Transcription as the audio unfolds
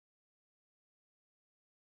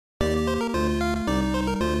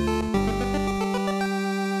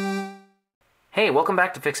Hey, welcome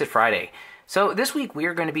back to Fix It Friday. So this week we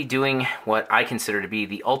are going to be doing what I consider to be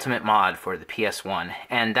the ultimate mod for the PS1,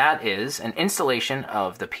 and that is an installation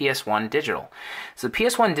of the PS1Digital. So the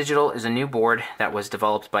PS1Digital is a new board that was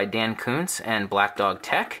developed by Dan Kuntz and Black Dog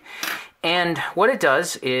Tech, and what it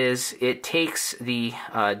does is it takes the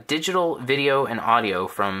digital video and audio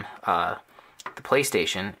from the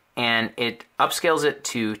PlayStation and it upscales it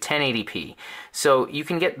to 1080p. So you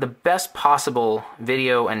can get the best possible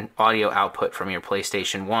video and audio output from your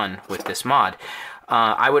PlayStation 1 with this mod.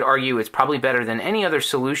 I would argue it's probably better than any other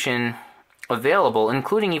solution available,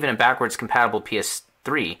 including even a backwards compatible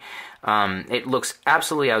PS3. It looks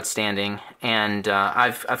absolutely outstanding, and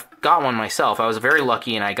I've got one myself. I was very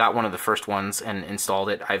lucky and I got one of the first ones and installed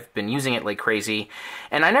it. I've been using it like crazy,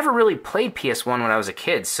 and I never really played PS1 when I was a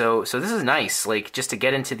kid, so this is nice, like, just to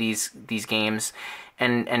get into these games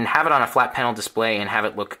and have it on a flat panel display and have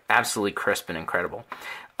it look absolutely crisp and incredible.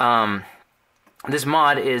 This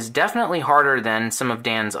mod is definitely harder than some of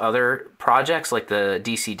Dan's other projects, like the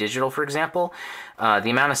DC Digital, for example. The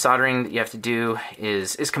amount of soldering that you have to do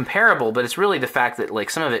is comparable, but it's really the fact that, like,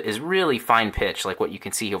 some of it is really fine pitch, like what you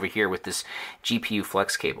can see over here with this GPU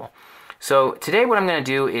flex cable. So today what I'm going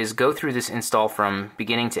to do is go through this install from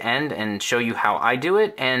beginning to end and show you how I do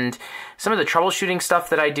it and some of the troubleshooting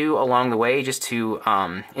stuff that I do along the way, just to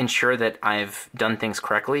ensure that I've done things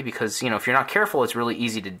correctly, because, you know, if you're not careful, it's really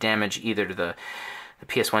easy to damage either to the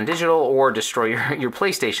PS1Digital or destroy your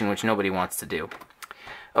PlayStation, which nobody wants to do.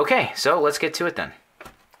 Okay, so let's get to it then.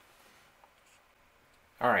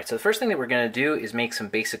 Alright, so the first thing that we're going to do is make some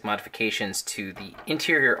basic modifications to the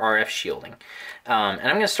interior RF shielding. And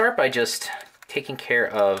I'm going to start by just taking care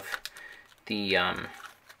of the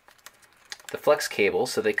flex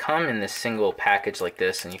cables. So they come in this single package like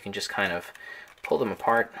this, and you can just kind of pull them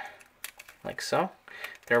apart like so.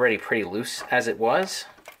 They're already pretty loose as it was.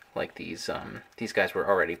 Like these guys were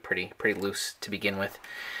already pretty loose to begin with.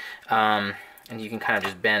 And you can kind of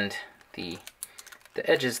just bend the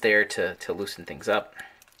edges there to loosen things up.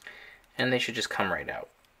 And they should just come right out.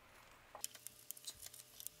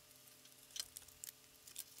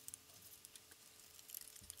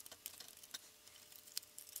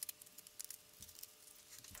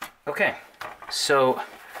 Okay, so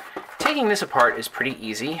taking this apart is pretty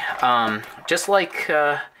easy. Just like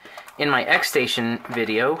in my X-Station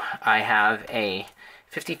video, I have a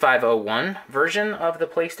 5501 version of the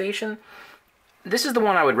PlayStation. This is the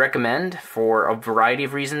one I would recommend for a variety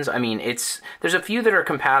of reasons. I mean, there's a few that are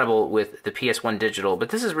compatible with the PS1Digital, but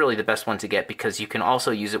this is really the best one to get because you can also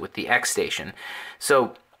use it with the X-Station.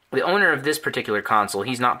 So the owner of this particular console,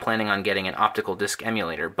 he's not planning on getting an optical disc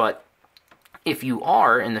emulator, but if you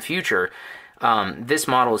are in the future, this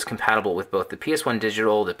model is compatible with both the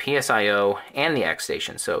PS1Digital, the PSIO, and the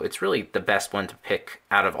X-Station, so it's really the best one to pick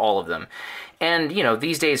out of all of them. And, you know,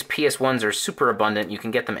 these days PS1s are super abundant. You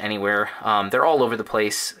can get them anywhere. They're all over the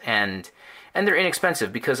place, and they're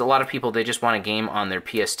inexpensive because a lot of people, they just want a game on their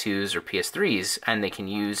PS2s or PS3s, and they can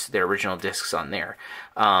use their original discs on there.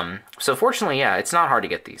 So fortunately, yeah, it's not hard to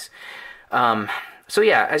get these. So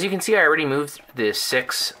yeah, as you can see, I already moved the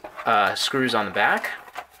 6 screws on the back.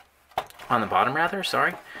 On the bottom, rather,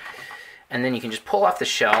 sorry. And then you can just pull off the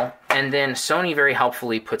shell, and then Sony very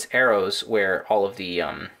helpfully puts arrows where all of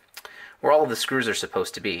the screws are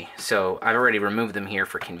supposed to be. So I've already removed them here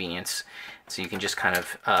for convenience. So you can just kind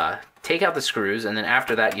of take out the screws, and then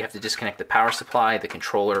after that you have to disconnect the power supply, the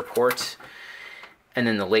controller port, and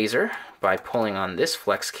then the laser by pulling on this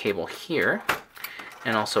flex cable here,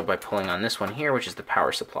 and also by pulling on this one here, which is the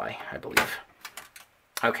power supply, I believe.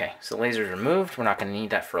 Okay, so the laser's removed. We're not going to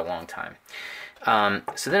need that for a long time.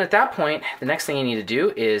 So then at that point, the next thing you need to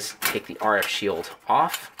do is take the RF shield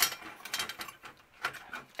off.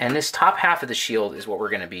 And this top half of the shield is what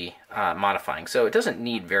we're going to be modifying. So it doesn't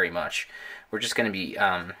need very much. We're just going to be,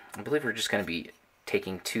 I believe we're just going to be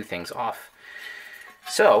taking 2 things off.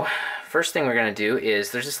 So first thing we're going to do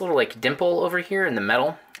is there's this little like dimple over here in the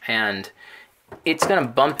metal, and it's going to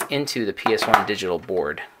bump into the PS1Digital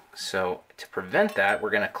board. So to prevent that, we're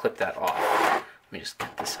going to clip that off. Let me just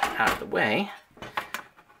get this out of the way.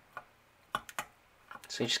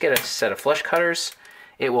 So you just get a set of flush cutters.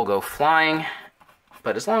 It will go flying,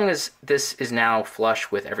 but as long as this is now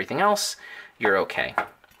flush with everything else, you're okay.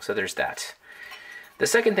 So there's that. The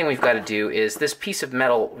second thing we've got to do is this piece of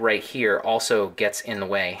metal right here also gets in the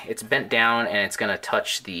way. It's bent down and it's going to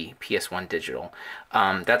touch the PS1Digital.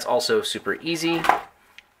 That's also super easy.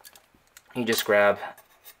 You just grab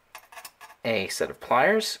a set of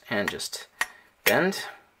pliers and just bend,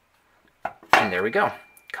 and there we go.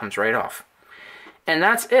 Comes right off. And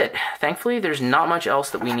that's it. Thankfully, there's not much else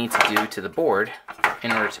that we need to do to the board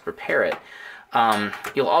in order to prepare it.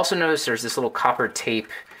 You'll also notice there's this little copper tape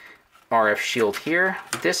RF shield here.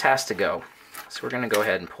 This has to go. So we're going to go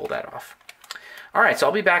ahead and pull that off. All right, so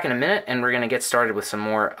I'll be back in a minute, and we're going to get started with some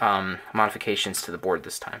more modifications to the board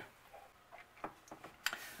this time.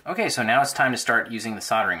 Okay, so now it's time to start using the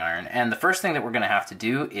soldering iron. And the first thing that we're going to have to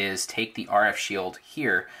do is take the RF shield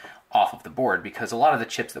here off of the board, because a lot of the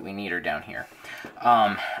chips that we need are down here.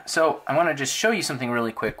 So I want to just show you something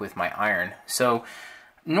really quick with my iron. So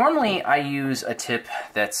normally I use a tip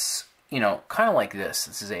that's, kind of like this.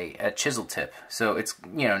 This is a chisel tip. So it's,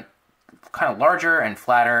 kind of larger and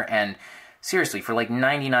flatter, and seriously, for like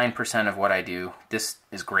 99% of what I do, this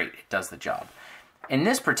is great. It does the job. In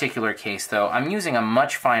this particular case, though, I'm using a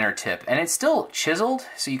much finer tip, and it's still chiseled,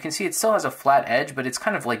 so you can see it still has a flat edge, but it's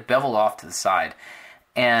kind of like beveled off to the side.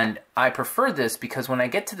 And I prefer this because when I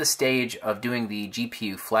get to the stage of doing the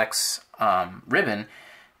GPU Flex ribbon,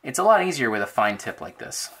 it's a lot easier with a fine tip like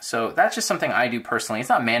this. So that's just something I do personally. It's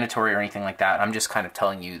not mandatory or anything like that. I'm just kind of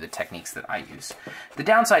telling you the techniques that I use. The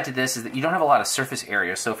downside to this is that you don't have a lot of surface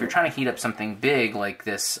area, so if you're trying to heat up something big like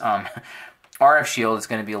this RF shield, it's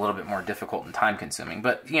going to be a little bit more difficult and time consuming,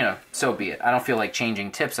 but so be it. I don't feel like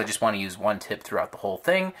changing tips. I just want to use one tip throughout the whole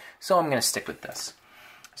thing, so I'm going to stick with this.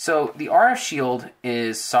 So the RF shield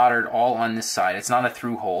is soldered all on this side. It's not a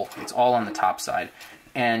through hole. It's all on the top side.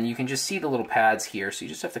 And you can just see the little pads here, so you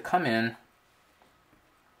just have to come in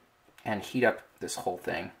and heat up this whole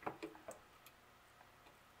thing.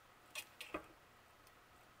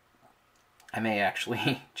 I may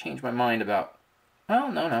actually change my mind about,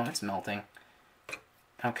 oh, no, it's melting.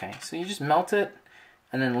 Okay, so you just melt it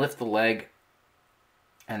and then lift the leg,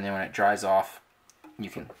 and then when it dries off, you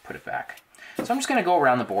can put it back. So I'm just going to go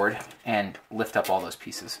around the board and lift up all those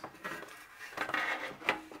pieces.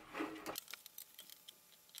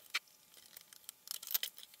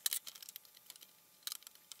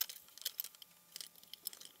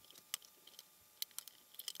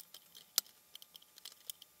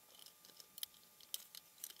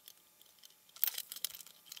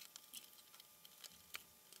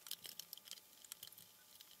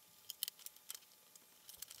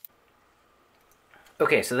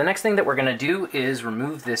 Okay, so the next thing that we're going to do is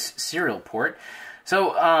remove this serial port.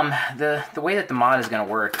 So the way that the mod is going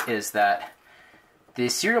to work is that the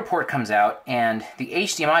serial port comes out and the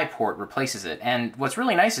HDMI port replaces it. And what's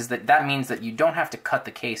really nice is that that means that you don't have to cut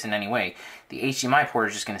the case in any way. The HDMI port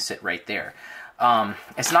is just going to sit right there.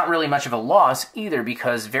 It's not really much of a loss either,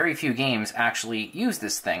 because very few games actually use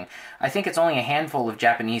this thing. I think it's only a handful of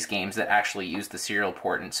Japanese games that actually use the serial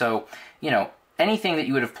port. And so, anything that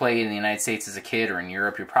you would have played in the United States as a kid or in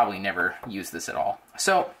Europe, you'll probably never use this at all.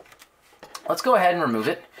 So let's go ahead and remove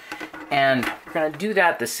it. And we're going to do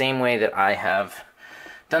that the same way that I have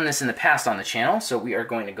done this in the past on the channel. So we are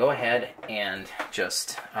going to go ahead and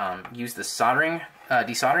just use the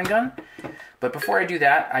desoldering gun. But before I do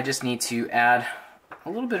that, I just need to add a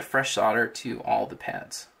little bit of fresh solder to all the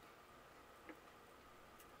pads.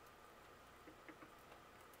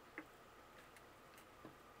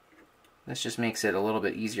 This just makes it a little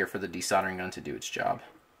bit easier for the desoldering gun to do its job.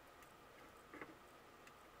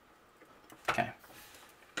 Okay.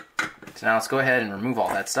 So now let's go ahead and remove all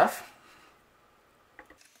that stuff.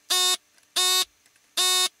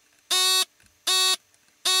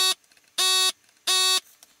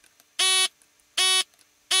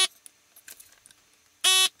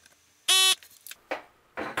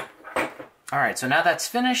 Alright, so now that's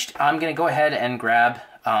finished, I'm going to go ahead and grab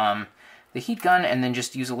the heat gun and then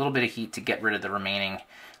just use a little bit of heat to get rid of the remaining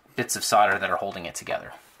bits of solder that are holding it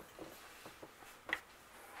together.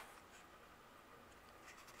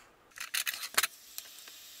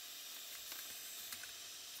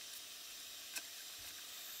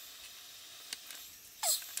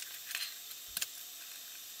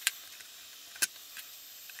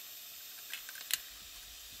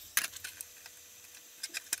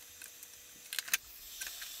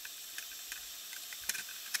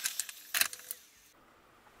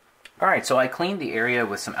 Alright, so I cleaned the area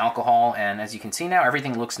with some alcohol, and as you can see now,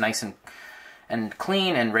 everything looks nice and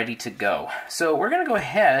clean and ready to go. So we're going to go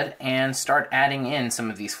ahead and start adding in some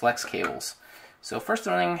of these flex cables. So first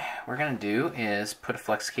thing we're going to do is put a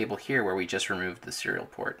flex cable here where we just removed the serial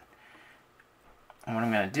port. And what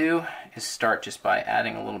I'm going to do is start just by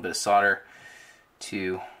adding a little bit of solder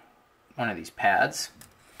to one of these pads.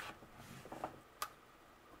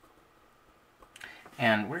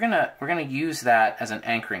 And we're gonna use that as an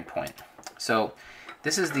anchoring point. So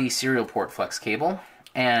this is the serial port flex cable,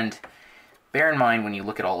 and bear in mind when you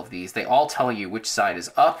look at all of these, they all tell you which side is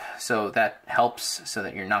up, so that helps so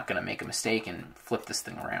that you're not gonna make a mistake and flip this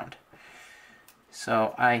thing around.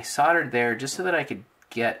 So I soldered there just so that I could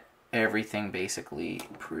get everything basically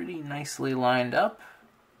pretty nicely lined up,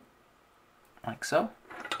 like so.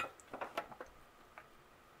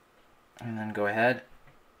 And then go ahead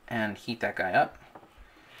and heat that guy up.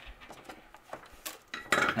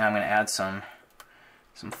 Now I'm going to add some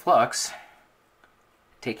flux,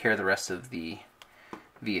 take care of the rest of the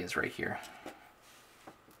vias right here.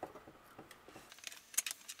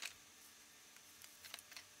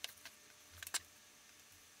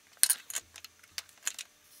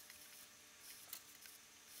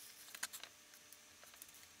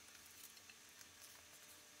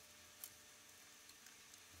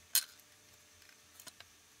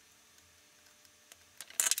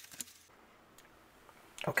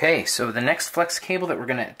 Okay, so the next flex cable that we're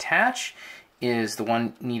going to attach is the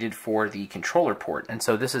one needed for the controller port. And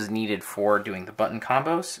so this is needed for doing the button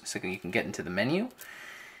combos, so you can get into the menu.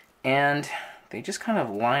 And they just kind of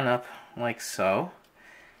line up like so.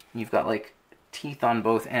 You've got like teeth on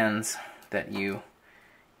both ends that you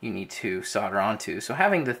need to solder onto. So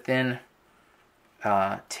having the thin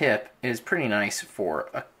tip is pretty nice for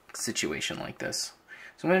a situation like this.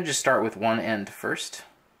 So I'm going to just start with one end first,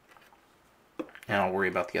 and I'll worry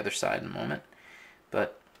about the other side in a moment.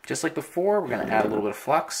 But just like before, we're going to add a little bit of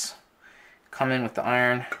flux, come in with the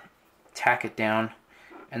iron, tack it down,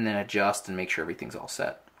 and then adjust and make sure everything's all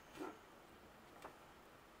set.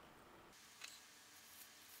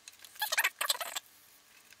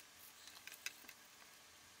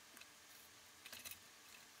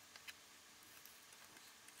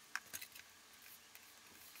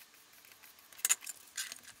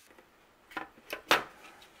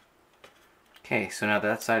 Okay, so now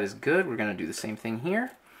that side is good, we're going to do the same thing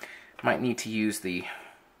here. Might need to use the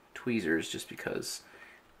tweezers just because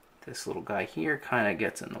this little guy here kind of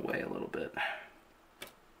gets in the way a little bit.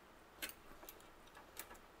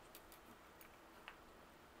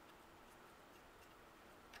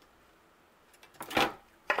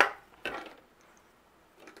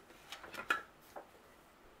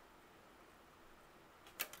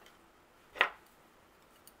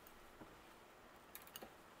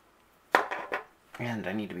 And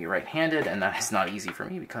I need to be right-handed, and that is not easy for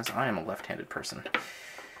me because I am a left-handed person.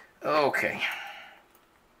 Okay.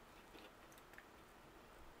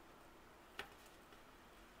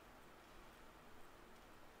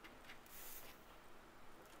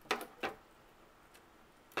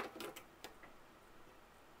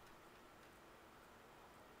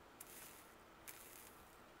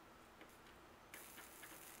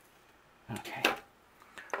 Okay.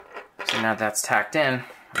 So now that's tacked in,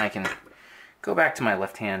 I can go back to my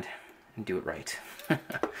left hand and do it right.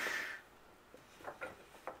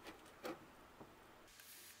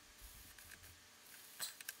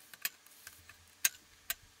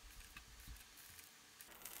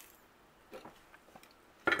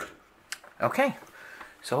 Okay,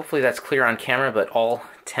 so hopefully that's clear on camera, but all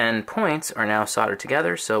 10 points are now soldered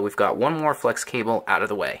together, so we've got one more flex cable out of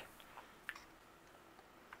the way.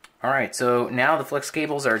 Alright, so now the flex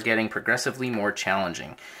cables are getting progressively more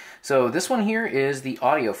challenging. So this one here is the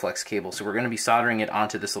audio flex cable, so we're going to be soldering it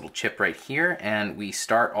onto this little chip right here, and we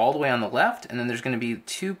start all the way on the left, and then there's going to be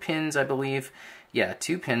 2 pins, I believe, yeah,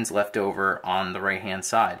 2 pins left over on the right hand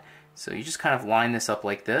side. So you just kind of line this up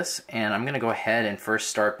like this, and I'm going to go ahead and first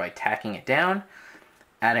start by tacking it down,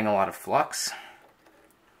 adding a lot of flux,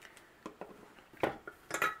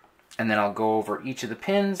 and then I'll go over each of the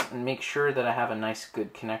pins and make sure that I have a nice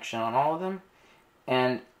good connection on all of them.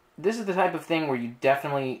 And this is the type of thing where you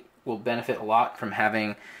definitely will benefit a lot from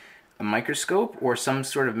having a microscope or some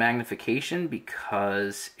sort of magnification,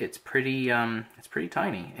 because it's pretty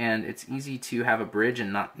tiny and it's easy to have a bridge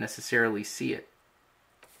and not necessarily see it.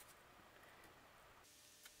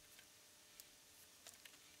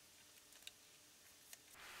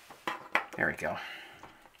 There we go.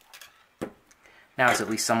 Now it's at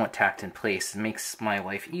least somewhat tacked in place. It makes my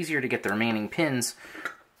life easier to get the remaining pins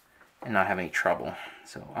and not have any trouble.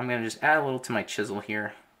 So I'm going to just add a little to my chisel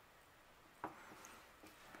here.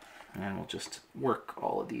 And we'll just work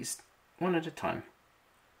all of these one at a time.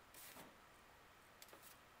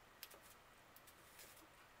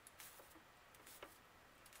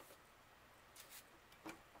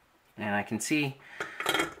 And I can see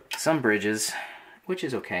some bridges, which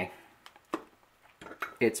is okay.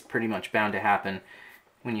 It's pretty much bound to happen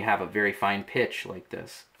when you have a very fine pitch like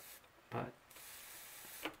this, but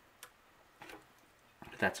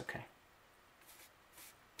that's okay.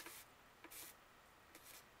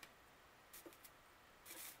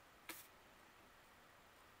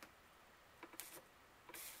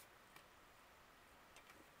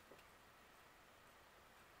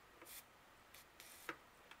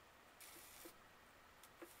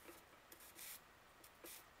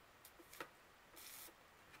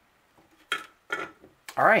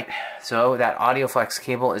 Alright, so that AudioFlex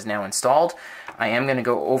cable is now installed. I am going to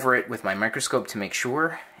go over it with my microscope to make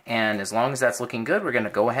sure, and as long as that's looking good, we're going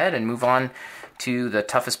to go ahead and move on to the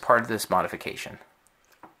toughest part of this modification.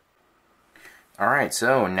 Alright,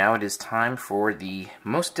 so now it is time for the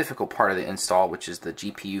most difficult part of the install, which is the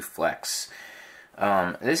GPU Flex.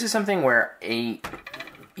 This is something where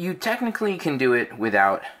you technically can do it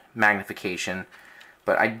without magnification,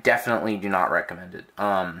 but I definitely do not recommend it.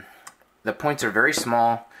 The points are very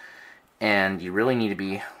small, and you really need to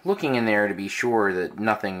be looking in there to be sure that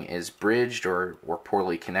nothing is bridged or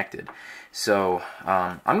poorly connected. So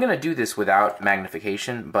I'm going to do this without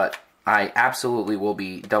magnification, but I absolutely will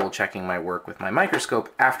be double checking my work with my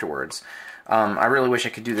microscope afterwards. I really wish I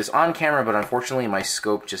could do this on camera, but unfortunately my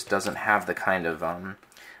scope just doesn't have the kind of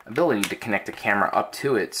ability to connect a camera up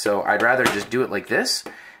to it, so I'd rather just do it like this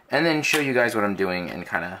and then show you guys what I'm doing and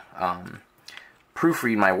kind of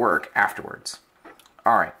proofread my work afterwards.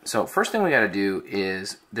 Alright, so first thing we got to do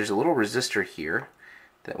is there's a little resistor here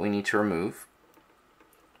that we need to remove,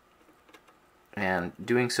 and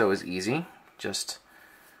doing so is easy. Just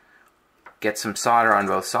get some solder on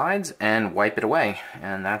both sides and wipe it away,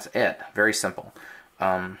 and that's it. Very simple.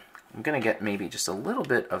 I'm going to get maybe just a little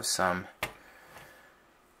bit of some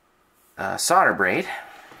solder braid.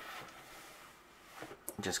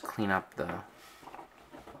 Just clean up the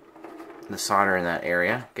solder in that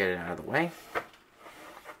area, get it out of the way.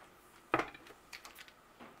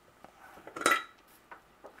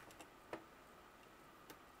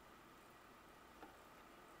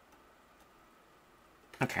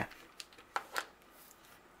 Okay.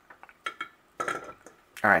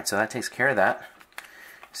 Alright, so that takes care of that.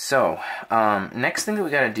 So, next thing that we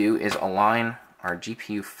got to do is align our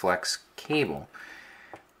GPU Flex cable.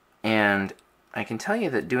 And I can tell you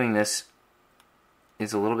that doing this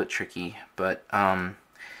is a little bit tricky, but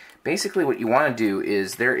basically what you want to do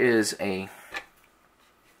is there's a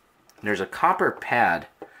copper pad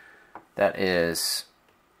that is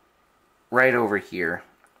right over here.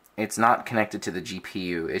 It's not connected to the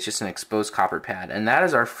GPU, it's just an exposed copper pad, and that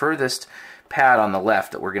is our furthest pad on the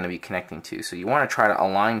left that we're going to be connecting to. So you want to try to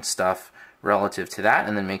align stuff relative to that,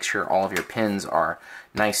 and then make sure all of your pins are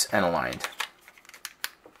nice and aligned.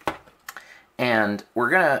 And we're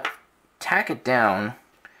going to tack it down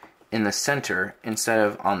in the center instead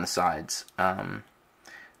of on the sides.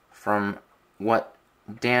 From what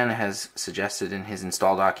Dan has suggested in his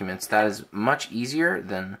install documents, that is much easier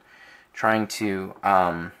than trying to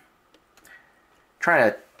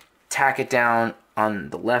tack it down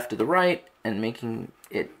on the left or the right and making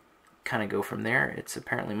it kind of go from there. It's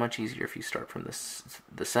apparently much easier if you start from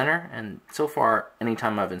the center, and so far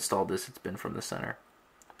anytime I've installed this, it's been from the center.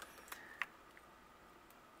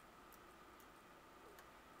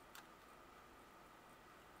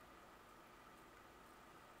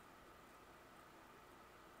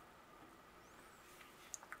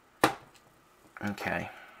 Okay.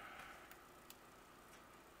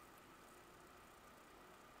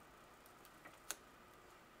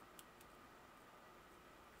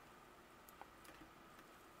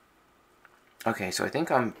 Okay, so I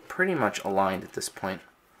think I'm pretty much aligned at this point.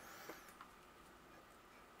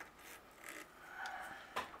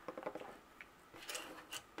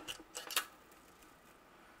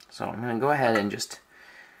 So I'm going to go ahead and just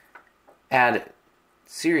add,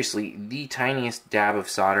 seriously, the tiniest dab of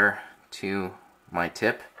solder to my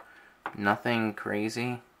tip. Nothing crazy.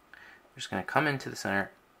 I'm just going to come into the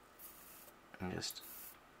center and just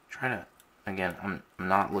try to, again, I'm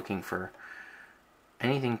not looking for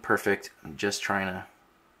anything perfect. I'm just trying to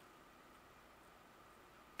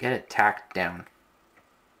get it tacked down.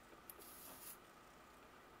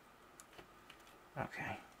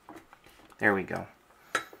 Okay, there we go.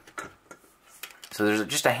 So there's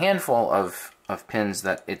just a handful of pins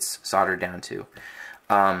that it's soldered down to.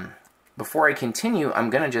 Before I continue, I'm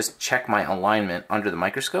going to just check my alignment under the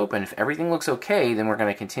microscope, and if everything looks okay, then we're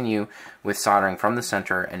going to continue with soldering from the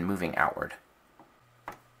center and moving outward.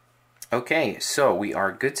 Okay, so we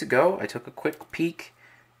are good to go. I took a quick peek.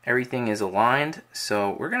 Everything is aligned,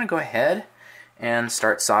 so we're going to go ahead and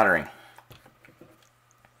start soldering.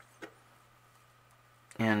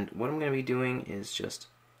 And what I'm going to be doing is just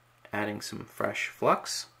adding some fresh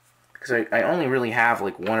flux, because I only really have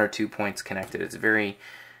like 1 or 2 points connected. It's very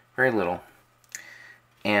little.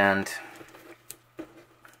 And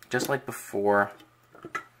just like before,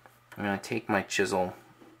 I'm going to take my chisel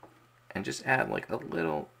and just add like a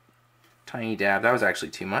little tiny dab. That was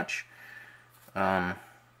actually too much. There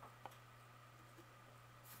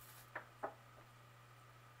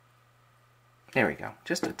we go.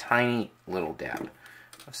 Just a tiny little dab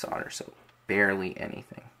of solder, so barely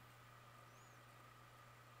anything.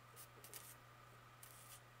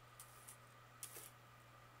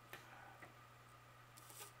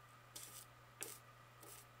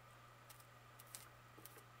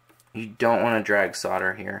 you don't want to drag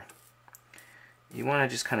solder here. You want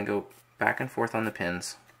to just kind of go back and forth on the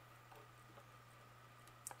pins.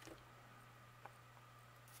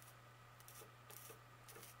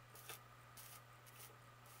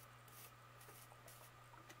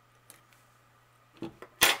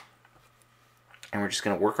 And we're just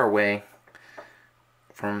going to work our way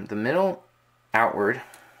from the middle outward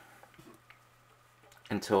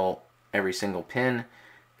until every single pin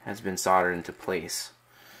has been soldered into place.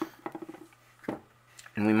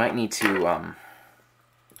 And we might need to, I'm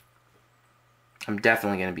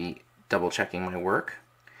definitely going to be double checking my work.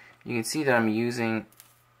 You can see that I'm using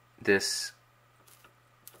this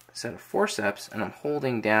set of forceps and I'm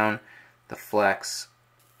holding down the flex.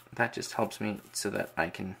 That just helps me so that I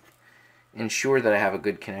can ensure that I have a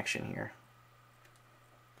good connection here.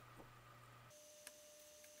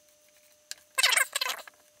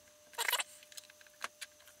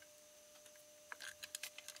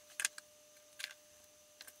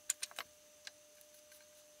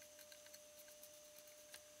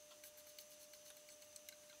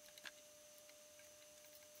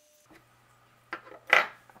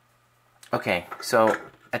 Okay, so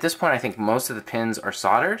at this point I think most of the pins are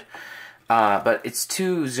soldered, but it's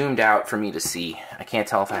too zoomed out for me to see. I can't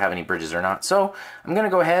tell if I have any bridges or not. So I'm going to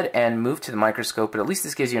go ahead and move to the microscope, but at least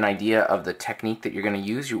this gives you an idea of the technique that you're going to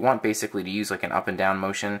use. You want basically to use like an up and down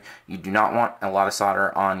motion. You do not want a lot of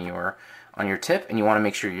solder on your tip, and you want to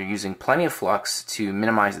make sure you're using plenty of flux to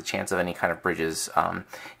minimize the chance of any kind of bridges.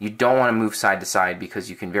 You don't want to move side to side because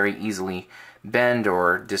you can very easily bend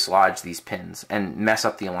or dislodge these pins and mess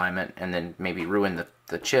up the alignment and then maybe ruin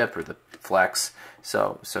the chip or the flex.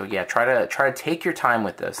 So yeah, try to take your time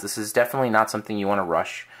with this. This is definitely not something you want to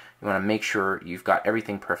rush. You want to make sure you've got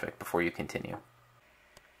everything perfect before you continue.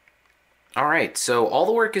 Alright, so all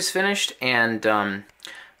the work is finished, and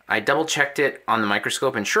I double checked it on the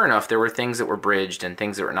microscope, and sure enough there were things that were bridged and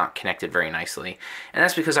things that were not connected very nicely. And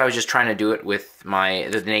that's because I was just trying to do it with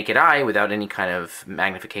the naked eye without any kind of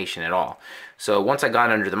magnification at all. So once I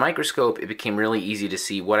got under the microscope, it became really easy to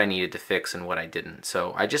see what I needed to fix and what I didn't.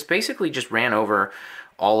 So I basically just ran over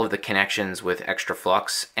all of the connections with extra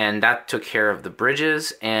flux, and that took care of the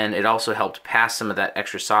bridges, and it also helped pass some of that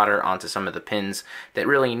extra solder onto some of the pins that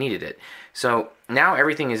really needed it. So now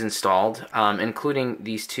everything is installed, including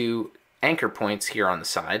these two anchor points here on the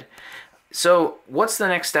side. So what's the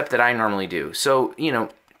next step that I normally do? So, you know,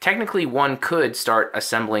 technically one could start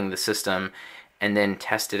assembling the system and then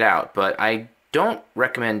test it out, but I don't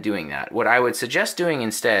recommend doing that. What I would suggest doing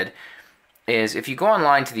instead is, if you go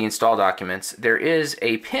online to the install documents, there is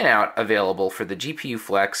a pinout available for the GPU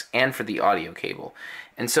flex and for the audio cable.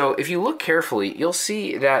 And so if you look carefully, you'll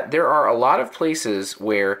see that there are a lot of places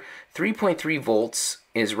where 3.3 volts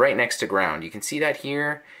is right next to ground. You can see that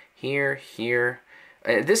here, here, here.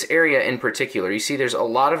 This area in particular, you see there's a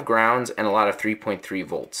lot of grounds and a lot of 3.3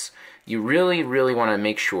 volts. You really, really want to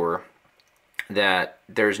make sure that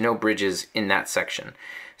there's no bridges in that section.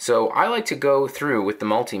 So I like to go through with the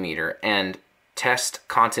multimeter and test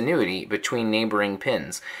continuity between neighboring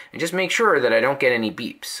pins and just make sure that I don't get any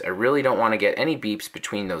beeps. I really don't want to get any beeps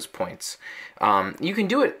between those points. You can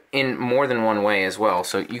do it in more than one way as well.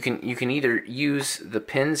 So you can either use the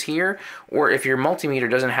pins here, or if your multimeter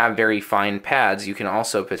doesn't have very fine pads, you can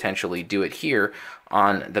also potentially do it here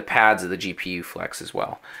on the pads of the GPU flex as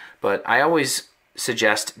well. But I always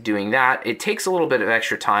suggest doing that. It takes a little bit of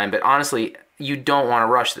extra time, but honestly, you don't want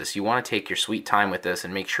to rush this. You want to take your sweet time with this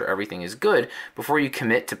and make sure everything is good before you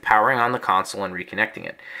commit to powering on the console and reconnecting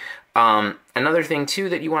it. Another thing too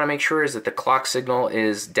that you want to make sure is that the clock signal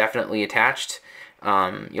is definitely attached.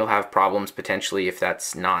 You'll have problems potentially if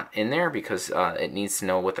that's not in there, because it needs to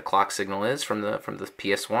know what the clock signal is from the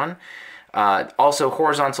PS1. Also,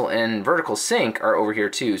 horizontal and vertical sync are over here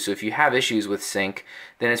too, so if you have issues with sync,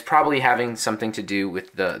 then it's probably having something to do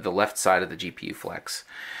with the left side of the GPU flex.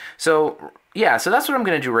 So yeah, so that's what I'm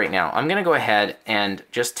going to do right now. I'm going to go ahead and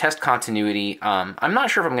just test continuity. I'm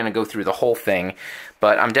not sure if I'm going to go through the whole thing,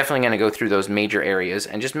 but I'm definitely going to go through those major areas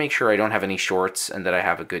and just make sure I don't have any shorts and that I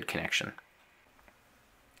have a good connection.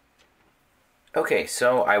 Okay,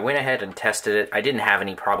 so I went ahead and tested it. I didn't have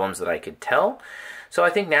any problems that I could tell. So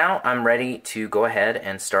I think now I'm ready to go ahead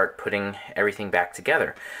and start putting everything back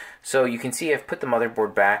together. So you can see I've put the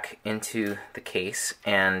motherboard back into the case,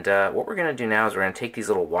 and what we're going to do now is we're going to take these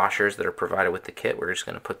little washers that are provided with the kit. We're just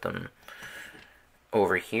going to put them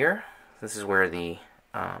over here. This is where the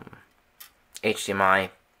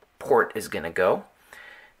HDMI port is going to go.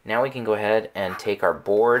 Now we can go ahead and take our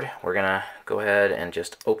board. We're going to go ahead and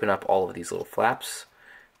just open up all of these little flaps,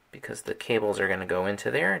 because the cables are going to go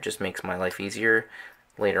into there. It just makes my life easier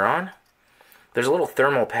later on. There's a little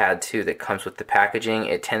thermal pad too that comes with the packaging.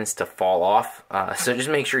 It tends to fall off, so just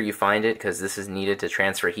make sure you find it, because this is needed to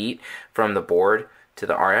transfer heat from the board to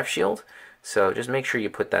the RF shield. So just make sure you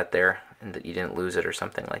put that there and that you didn't lose it or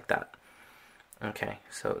something like that. Okay,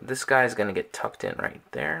 so this guy's going to get tucked in right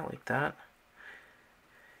there like that.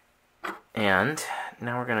 And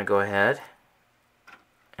now we're going to go ahead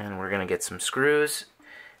and we're going to get some screws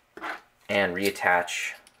and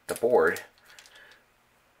reattach the board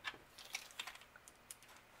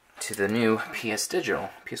to the new PS1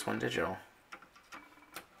 Digital.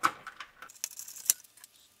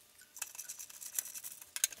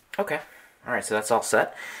 Okay, alright, so that's all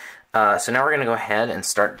set. So now we're going to go ahead and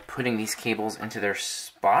start putting these cables into their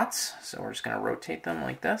spots. So we're just going to rotate them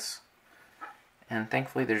like this. And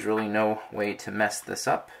thankfully there's really no way to mess this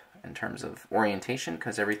up in terms of orientation,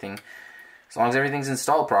 because everything, as long as everything's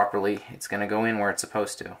installed properly, it's going to go in where it's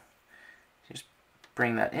supposed to. Just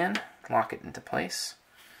bring that in, lock it into place.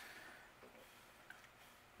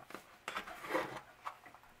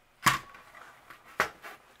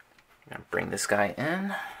 Bring this guy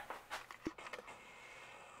in.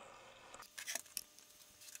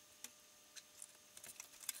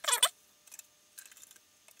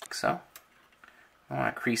 Like so. I don't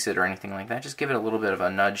want to crease it or anything like that. Just give it a little bit of a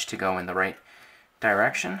nudge to go in the right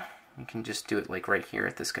direction. You can just do it like right here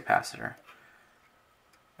at this capacitor.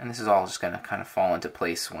 And this is all just going to kind of fall into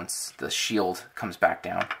place once the shield comes back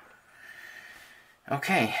down.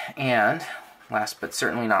 Okay, and last but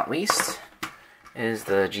certainly not least is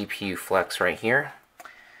the GPU flex right here.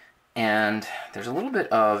 And there's a little bit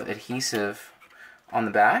of adhesive on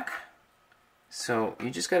the back. So you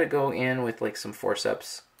just got to go in with like some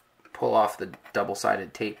forceps, pull off the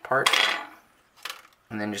double-sided tape part,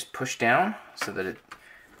 and then just push down so that it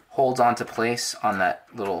holds onto place on that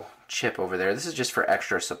little chip over there. This is just for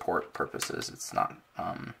extra support purposes. It's not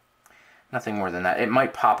nothing more than that. It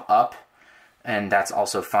might pop up, and that's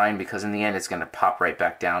also fine, because in the end it's going to pop right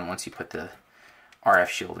back down once you put the RF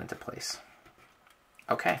shield into place.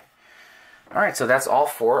 Okay. Alright, so that's all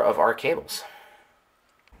 4 of our cables.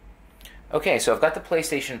 Okay, so I've got the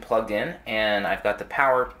PlayStation plugged in, and I've got the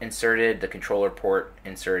power inserted, the controller port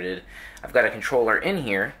inserted. I've got a controller in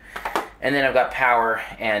here, and then I've got power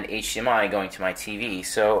and HDMI going to my TV.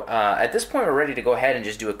 So at this point we're ready to go ahead and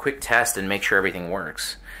just do a quick test and make sure everything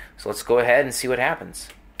works. So let's go ahead and see what happens.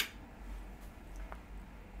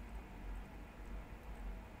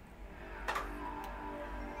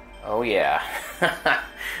 Oh yeah.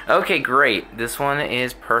 Okay, great. This one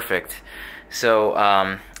is perfect.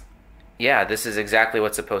 So yeah, this is exactly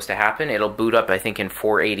what's supposed to happen. It'll boot up, I think, in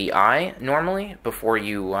 480i normally before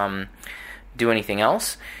you do anything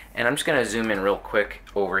else. And I'm just going to zoom in real quick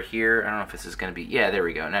over here. I don't know if this is going to be... Yeah, there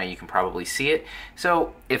we go. Now you can probably see it.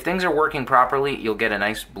 So if things are working properly, you'll get a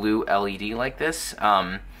nice blue LED like this.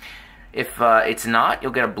 If it's not,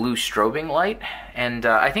 you'll get a blue strobing light. And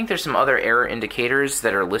I think there's some other error indicators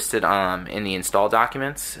that are listed in the install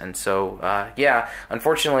documents. And so, yeah,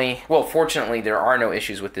 unfortunately, well, fortunately, there are no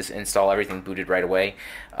issues with this install. Everything booted right away.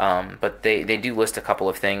 But they do list a couple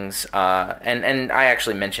of things. And I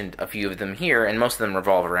actually mentioned a few of them here, and most of them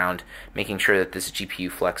revolve around making sure that this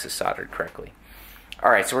GPU flex is soldered correctly.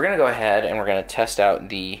 All right, so we're going to go ahead and we're going to test out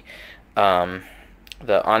the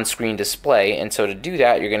on-screen display, and so to do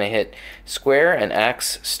that you're going to hit square and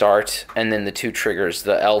X, start, and then the 2 triggers,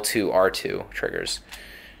 the L2, R2 triggers.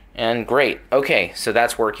 And great, okay, so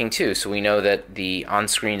that's working too, so we know that the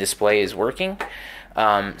on-screen display is working.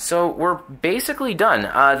 So we're basically done.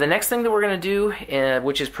 The next thing that we're going to do,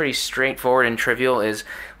 which is pretty straightforward and trivial, is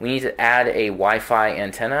we need to add a Wi-Fi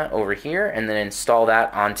antenna over here and then install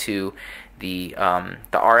that onto the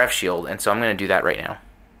RF shield, and so I'm going to do that right now.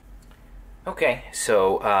 Okay,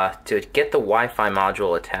 so to get the Wi-Fi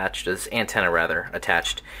module attached, this antenna rather,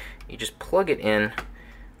 attached, you just plug it in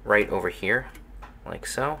right over here, like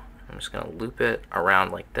so. I'm just going to loop it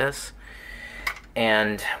around like this.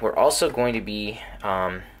 And we're also going to be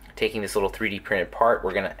taking this little 3D printed part.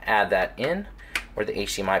 We're going to add that in where the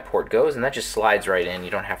HDMI port goes, and that just slides right in. You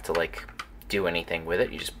don't have to like do anything with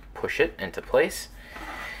it. You just push it into place.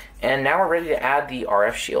 And now we're ready to add the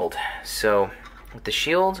RF shield. So with the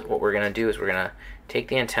shield, what we're going to do is we're going to take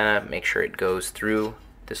the antenna, make sure it goes through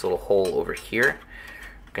this little hole over here.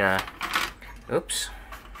 We're going to, oops,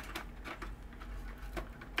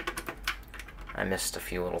 I missed a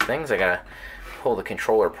few little things. I got to pull the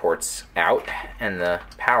controller ports out and the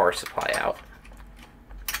power supply out.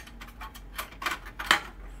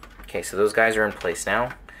 Okay, so those guys are in place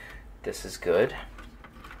now. This is good.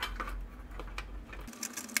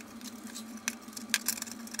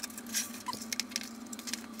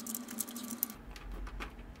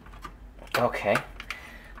 Okay,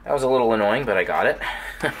 that was a little annoying, but I got it.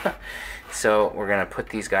 So we're gonna put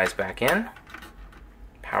these guys back in.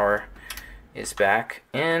 Power is back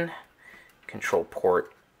in. Control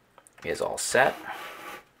port is all set.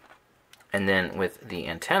 And then with the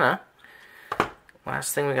antenna,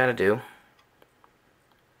 last thing we gotta do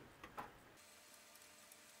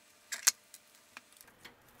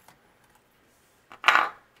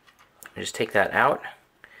just take that out,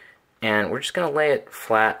 and we're just going to lay it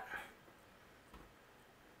flat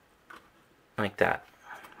like that,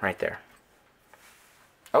 right there.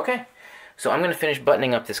 Okay, so I'm going to finish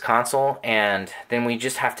buttoning up this console, and then we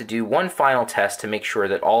just have to do one final test to make sure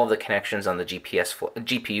that all of the connections on the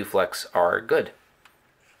GPU flex are good.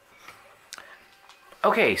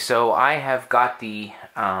 Okay, so I have got the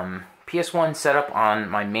PS1 set up on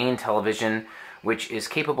my main television, which is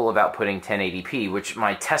capable of outputting 1080p, which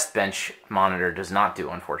my test bench monitor does not do,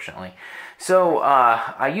 unfortunately. So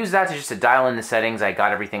I used that to dial in the settings. I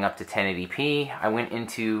got everything up to 1080p. I went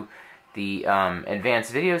into the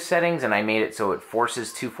advanced video settings, and I made it so it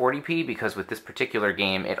forces 240p, because with this particular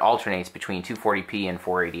game, it alternates between 240p and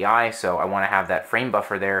 480i, so I want to have that frame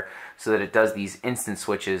buffer there so that it does these instant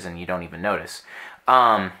switches and you don't even notice.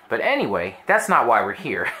 But anyway, that's not why we're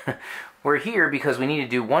here. We're here because we need to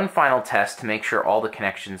do one final test to make sure all the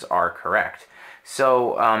connections are correct.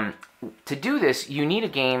 So to do this, you need a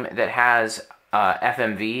game that has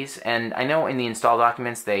FMVs, and I know in the install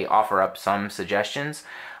documents they offer up some suggestions.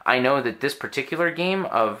 I know that this particular game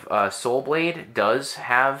of Soul Blade does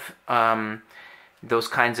have those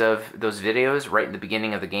videos right in the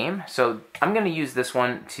beginning of the game. So I'm going to use this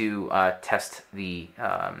one to test the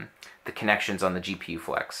connections on the GPU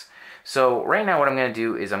flex. So right now what I'm going to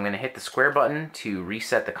do is I'm going to hit the square button to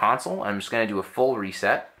reset the console. I'm just going to do a full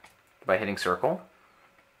reset by hitting circle.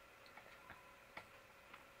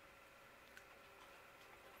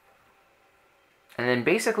 And then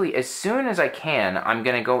basically as soon as I can, I'm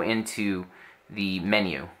going to go into the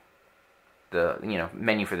menu, the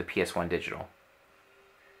menu for the PS1 Digital.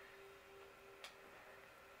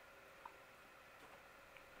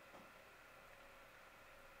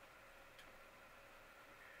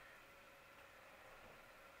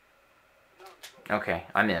 Okay,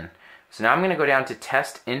 I'm in. So now I'm going to go down to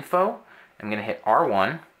Test Info. I'm going to hit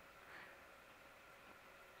R1.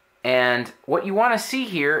 And what you want to see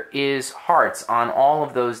here is hearts on all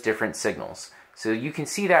of those different signals. So you can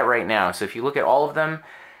see that right now. So if you look at all of them,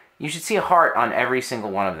 you should see a heart on every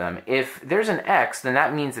single one of them. If there's an X, then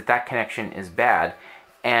that means that that connection is bad.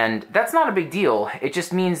 And that's not a big deal. It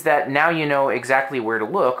just means that now you know exactly where to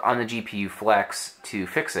look on the GPU Flex to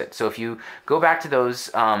fix it. So if you go back to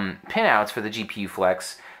those pinouts for the GPU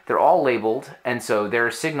Flex, they're all labeled, and so there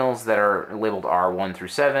are signals that are labeled R1 through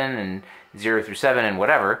 7 and 0 through 7 and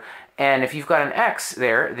whatever. And if you've got an X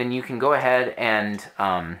there, then you can go ahead and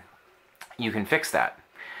you can fix that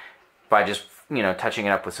by just touching it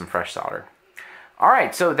up with some fresh solder.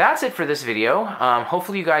 Alright, so that's it for this video.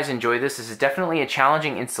 Hopefully you guys enjoy this. This is definitely a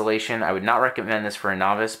challenging installation. I would not recommend this for a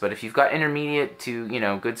novice, but if you've got intermediate to,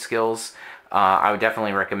 good skills, I would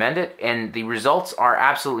definitely recommend it. And the results are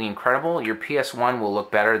absolutely incredible. Your PS1 will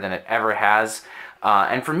look better than it ever has.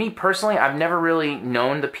 And for me personally, I've never really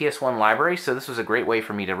known the PS1 library, so this was a great way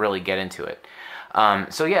for me to really get into it.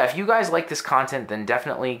 So yeah, if you guys like this content, then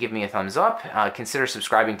definitely give me a thumbs up. Consider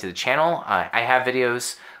subscribing to the channel. I have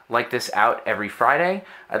videos like this out every Friday.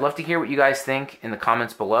 I'd love to hear what you guys think in the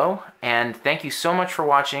comments below. And thank you so much for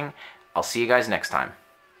watching. I'll see you guys next time.